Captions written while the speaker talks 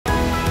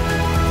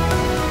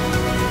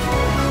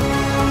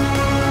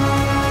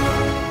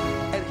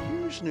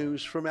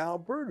news from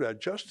Alberta.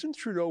 Justin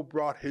Trudeau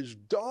brought his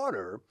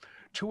daughter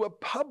to a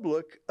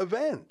public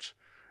event.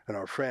 And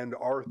our friend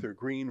Arthur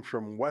Green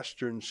from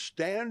Western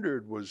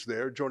Standard was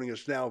there, joining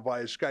us now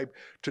via Skype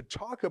to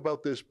talk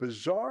about this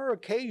bizarre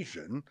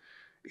occasion.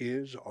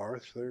 Is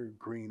Arthur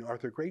Green.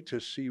 Arthur, great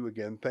to see you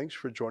again. Thanks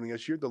for joining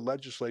us. You're the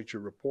legislature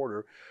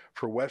reporter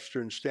for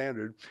Western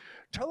Standard.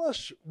 Tell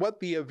us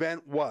what the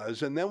event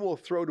was, and then we'll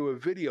throw to a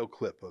video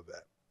clip of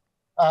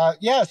it.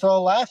 Yeah,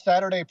 so last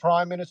Saturday,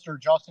 Prime Minister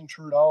Justin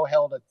Trudeau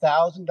held a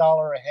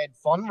 $1,000 a head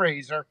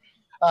fundraiser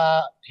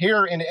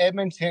here in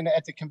Edmonton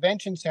at the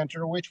Convention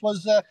Centre, which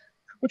was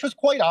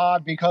quite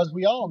odd because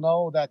we all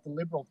know that the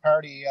Liberal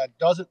Party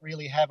doesn't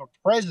really have a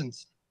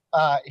presence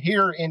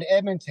here in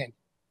Edmonton.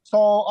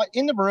 So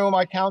in the room,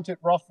 I counted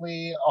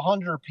roughly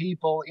 100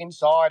 people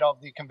inside of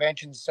the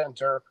Convention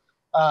Centre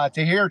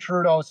to hear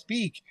Trudeau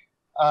speak.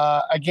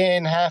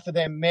 Again, half of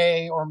them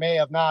may or may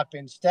have not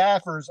been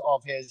staffers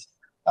of his.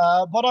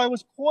 But I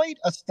was quite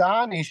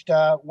astonished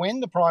when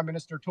the Prime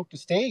Minister took the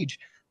stage.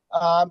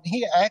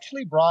 He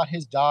actually brought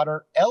his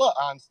daughter Ella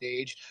on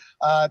stage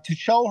to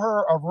show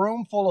her a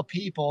room full of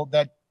people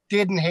that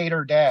didn't hate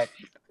her dad.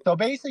 So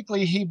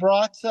basically, he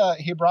brought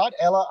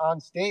Ella on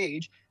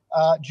stage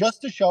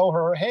just to show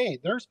her, hey,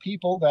 there's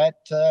people that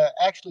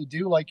actually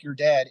do like your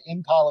dad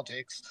in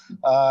politics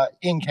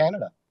in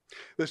Canada.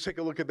 Let's take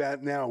a look at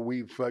that now.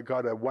 We've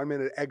got a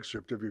 1-minute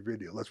excerpt of your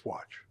video. Let's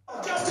watch.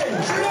 Justin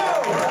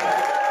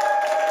Trudeau!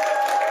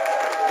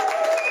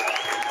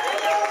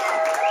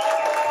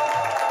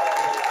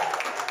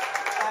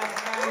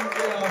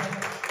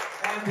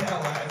 And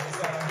Ella, as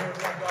here's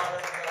my daughter,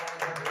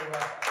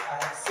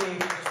 to see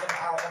just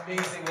how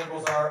amazing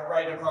Liberals are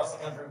right across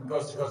the country from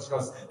coast to coast to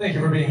coast. Thank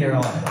you for being here,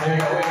 Ella. There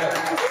you go.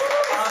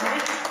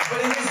 But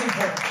it is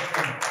important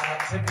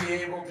to be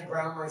able to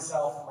ground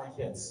myself and my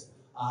kids.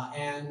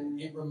 And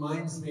it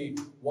reminds me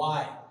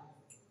why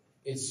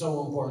it's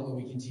so important that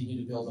we continue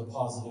to build a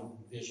positive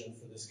vision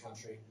for this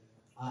country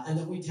and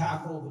that we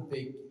tackle the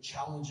big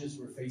challenges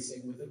we're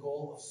facing with the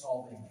goal of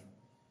solving them.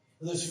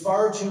 There's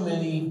far too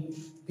many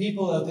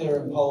people out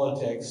there in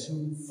politics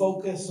who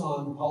focus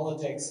on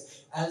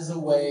politics as a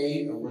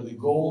way or where the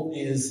goal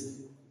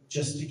is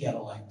just to get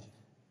elected.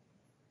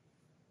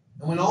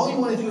 And when all you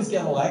want to do is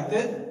get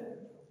elected,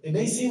 it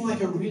may seem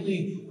like a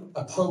really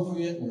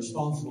appropriate and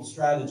responsible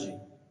strategy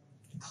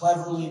to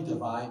cleverly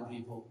divide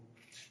people,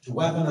 to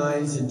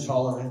weaponize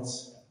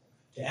intolerance,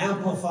 to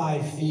amplify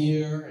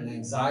fear and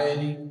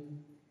anxiety,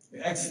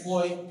 to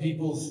exploit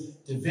people's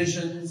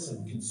divisions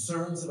and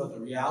concerns about the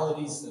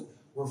realities that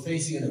we're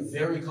facing in a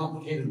very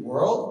complicated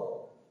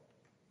world.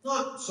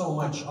 Not so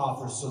much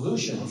offer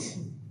solutions,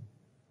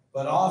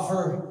 but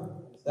offer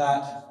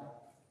that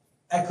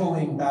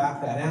echoing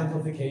back, that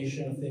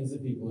amplification of things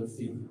that people are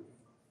feeling.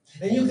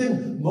 And you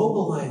can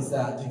mobilize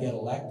that to get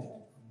elected.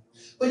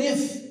 But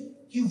if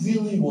you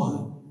really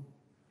want,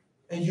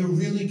 and you're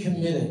really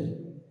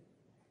committed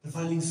to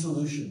finding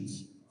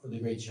solutions for the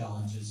great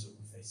challenges that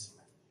we're facing,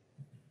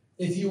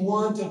 if you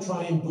want to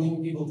try and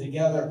bring people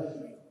together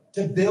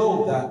to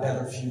build that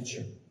better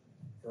future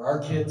for our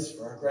kids,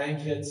 for our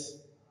grandkids,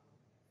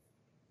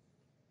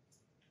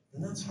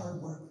 then that's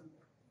hard work.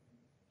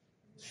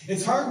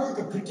 It's hard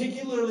work,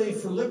 particularly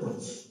for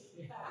Liberals,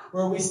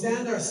 where we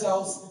stand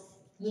ourselves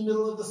in the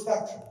middle of the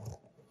spectrum.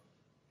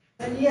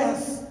 And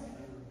yes,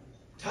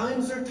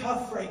 times are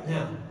tough right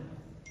now.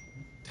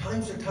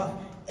 Times are tough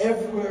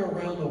everywhere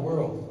around the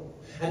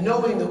world. And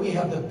knowing that we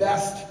have the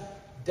best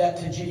debt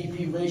to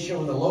GDP ratio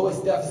and the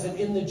lowest deficit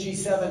in the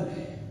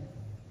G7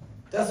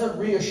 doesn't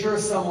reassure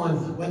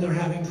someone when they're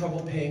having trouble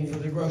paying for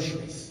their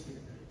groceries.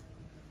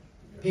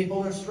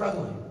 People are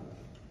struggling.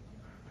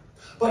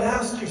 But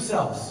ask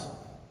yourselves,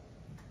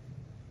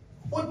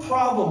 what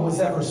problem was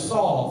ever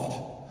solved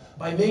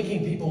by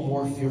making people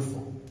more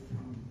fearful?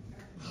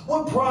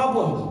 What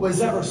problem was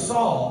ever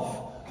solved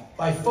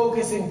by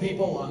focusing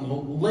people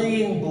on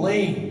laying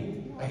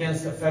blame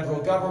against the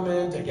federal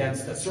government,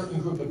 against a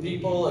certain group of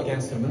people,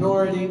 against a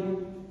minority?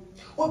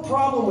 What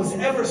problem was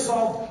ever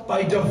solved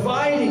by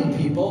dividing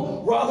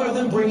people rather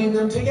than bringing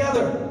them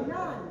together?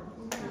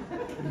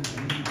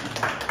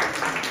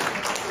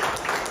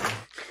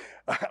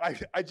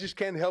 I just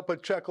can't help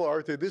but chuckle,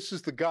 Arthur. This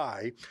is the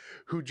guy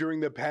who, during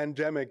the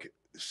pandemic,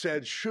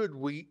 said, should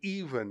we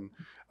even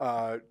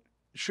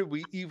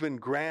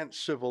grant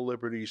civil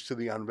liberties to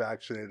the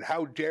unvaccinated?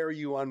 How dare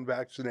you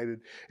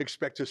unvaccinated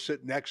expect to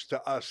sit next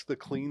to us, the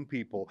clean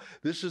people?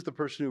 This is the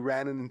person who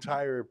ran an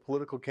entire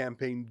political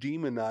campaign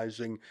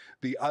demonizing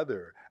the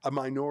other, a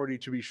minority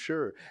to be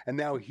sure. And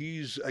now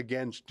he's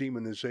against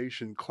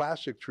demonization.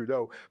 Classic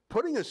Trudeau.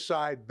 Putting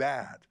aside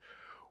that,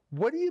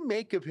 what do you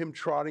make of him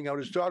trotting out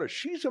his daughter?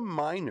 She's a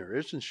minor,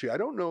 isn't she? I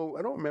don't know.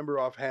 I don't remember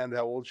offhand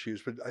how old she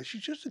is, but she's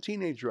just a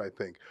teenager, I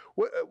think.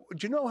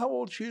 Do you know how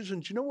old she is?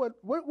 And do you know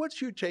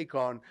what's your take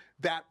on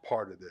that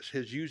part of this,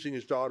 his using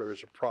his daughter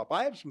as a prop?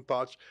 I have some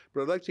thoughts,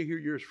 but I'd like to hear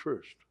yours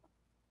first.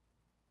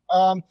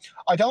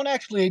 I don't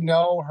actually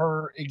know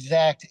her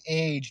exact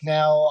age.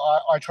 Now,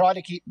 I try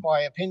to keep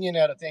my opinion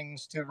out of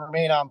things to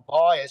remain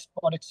unbiased,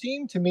 but it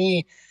seemed to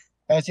me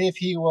as if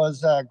he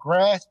was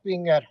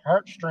grasping at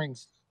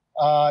heartstrings,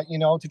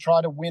 to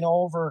try to win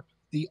over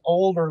the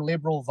older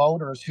Liberal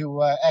voters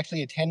who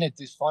actually attended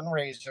this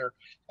fundraiser.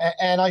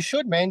 And I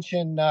should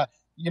mention,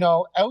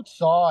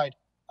 outside,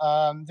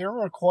 there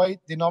were quite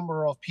the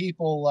number of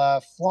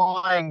people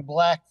flying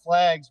black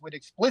flags with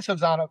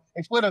expletives on it,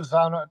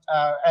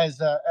 as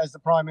the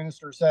Prime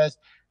Minister says,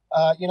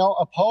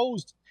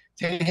 opposed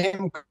to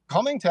him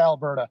coming to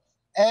Alberta.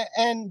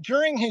 And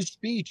during his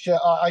speech,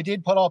 I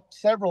did put up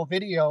several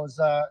videos.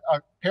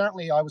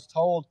 Apparently, I was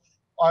told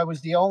I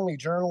was the only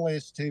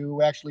journalist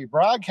who actually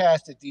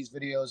broadcasted these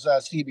videos.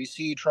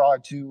 CBC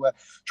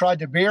tried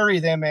to bury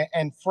them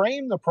and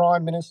frame the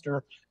Prime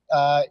Minister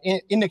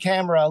in the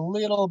camera a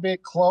little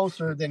bit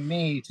closer than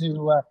me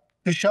to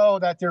show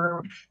that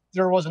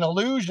there was an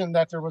illusion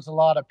that there was a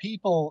lot of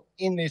people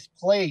in this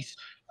place.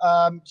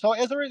 So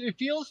it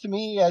feels to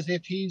me as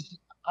if he's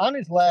on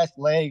his last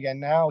leg, and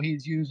now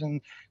he's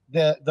using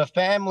the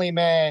family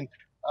man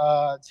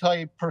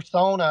type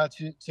persona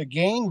to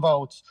gain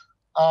votes.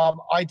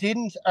 I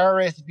didn't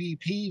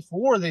RSVP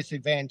for this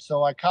event,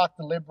 so I caught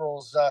the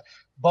Liberals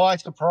by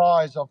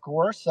surprise, of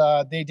course.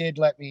 They did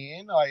let me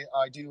in.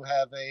 I do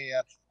have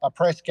a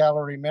press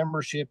gallery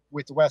membership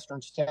with the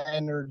Western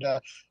Standard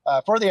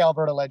for the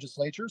Alberta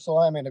legislature, so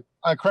I'm an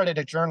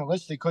accredited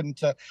journalist. They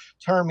couldn't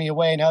turn me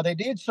away. Now, they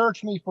did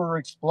search me for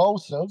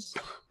explosives.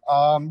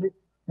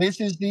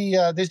 This is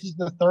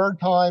the third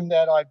time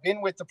that I've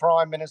been with the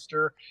Prime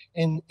Minister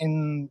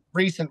in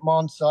recent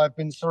months. I've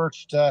been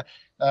searched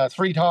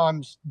 3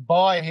 times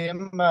by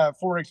him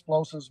for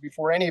explosives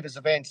before any of his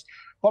events.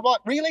 But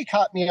what really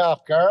caught me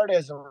off guard,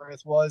 Ezra,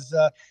 was,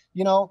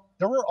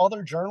 there were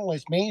other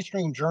journalists,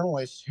 mainstream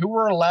journalists, who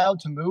were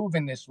allowed to move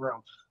in this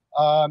room.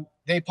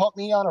 They put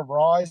me on a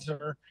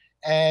riser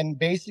and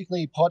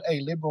basically put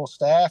a Liberal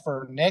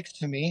staffer next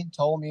to me,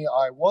 told me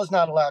I was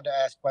not allowed to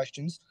ask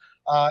questions,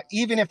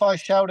 even if I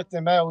shouted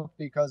them out,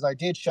 because I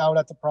did shout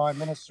at the Prime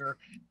Minister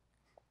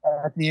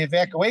at the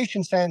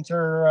evacuation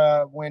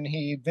center when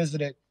he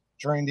visited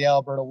during the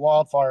Alberta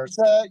wildfires.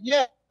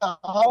 I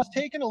was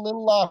taken a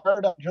little off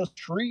guard on just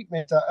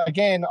treatment.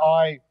 Again,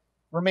 I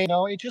remain.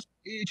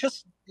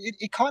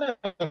 It kind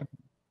of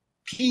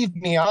peeved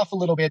me off a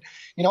little bit.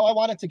 I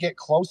wanted to get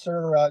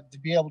closer to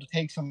be able to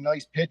take some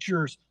nice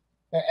pictures,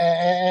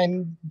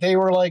 and they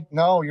were like,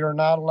 "No, you're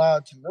not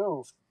allowed to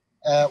move."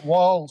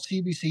 While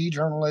CBC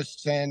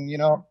journalists and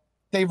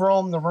they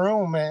roamed the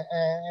room,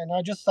 and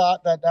I just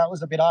thought that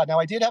was a bit odd. Now,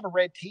 I did have a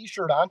red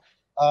T-shirt on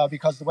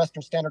because the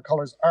Western Standard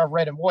colors are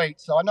red and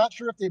white, so I'm not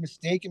sure if they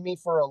mistaken me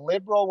for a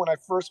Liberal when I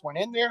first went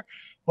in there,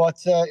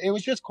 but it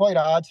was just quite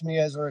odd to me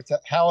as to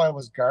how I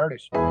was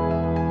guarded.